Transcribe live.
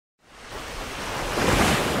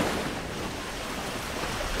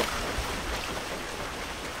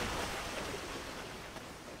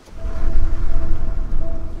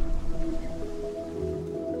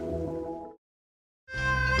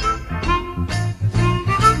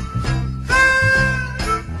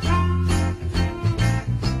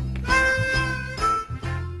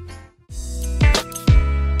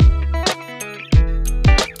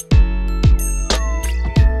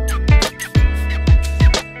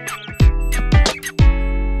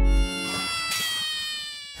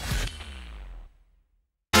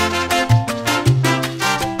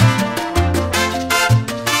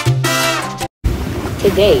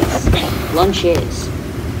days. Lunch is.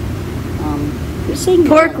 Who's saying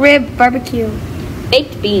Pork rib barbecue.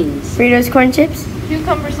 baked beans? Fritos corn chips.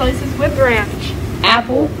 Cucumber slices with ranch.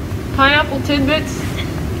 Apple. Pineapple tidbits.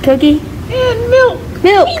 Cookie. And milk.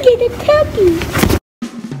 Milk. We get a cookie.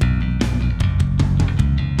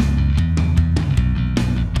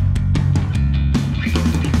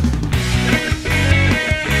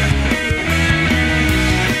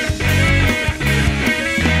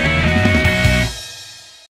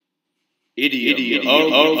 Idiom. The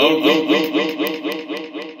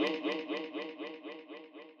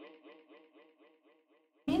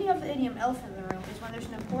meaning of the idiom elephant in the room is when there's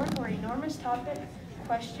an important or enormous topic,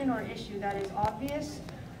 question, or issue that is obvious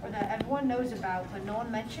or that everyone knows about but no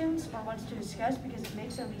one mentions or wants to discuss because it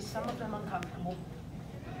makes at least some of them uncomfortable.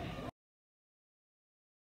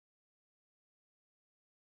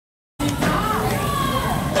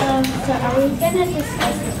 So are we gonna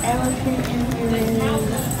discuss the elephant in the room?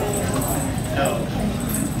 No.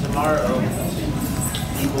 Tomorrow,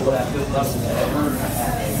 people will have good luck with that.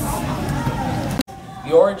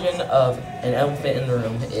 The origin of an elephant in the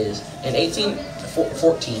room is in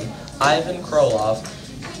 1814, Ivan Krylov,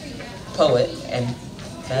 poet and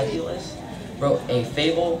fabulist, wrote a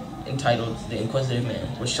fable entitled The Inquisitive Man,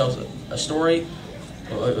 which tells a story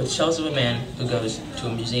which tells of a man who goes to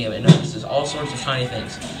a museum and notices all sorts of tiny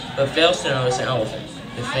things, but fails to notice an elephant.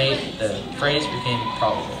 The phrase became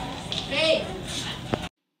probable.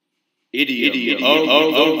 Idiom.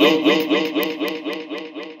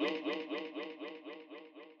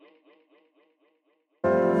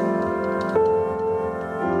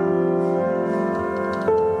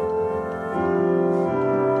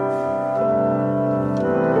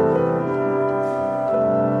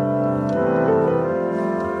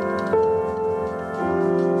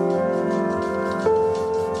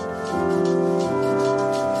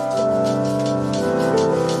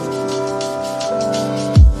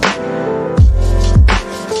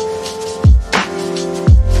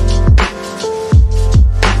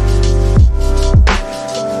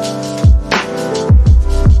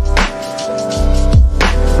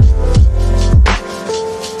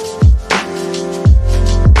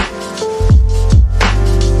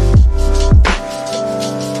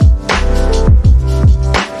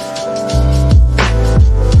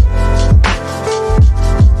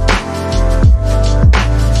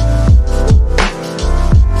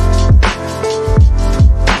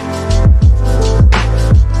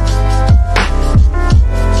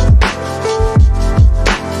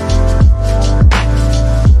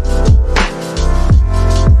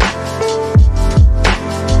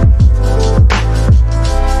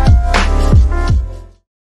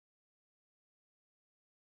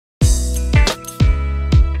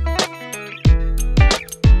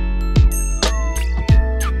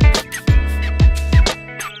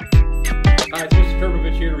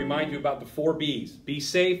 Remind you about the 4 B's. Be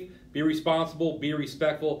safe, be responsible, be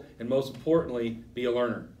respectful, and most importantly, be a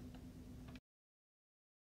learner.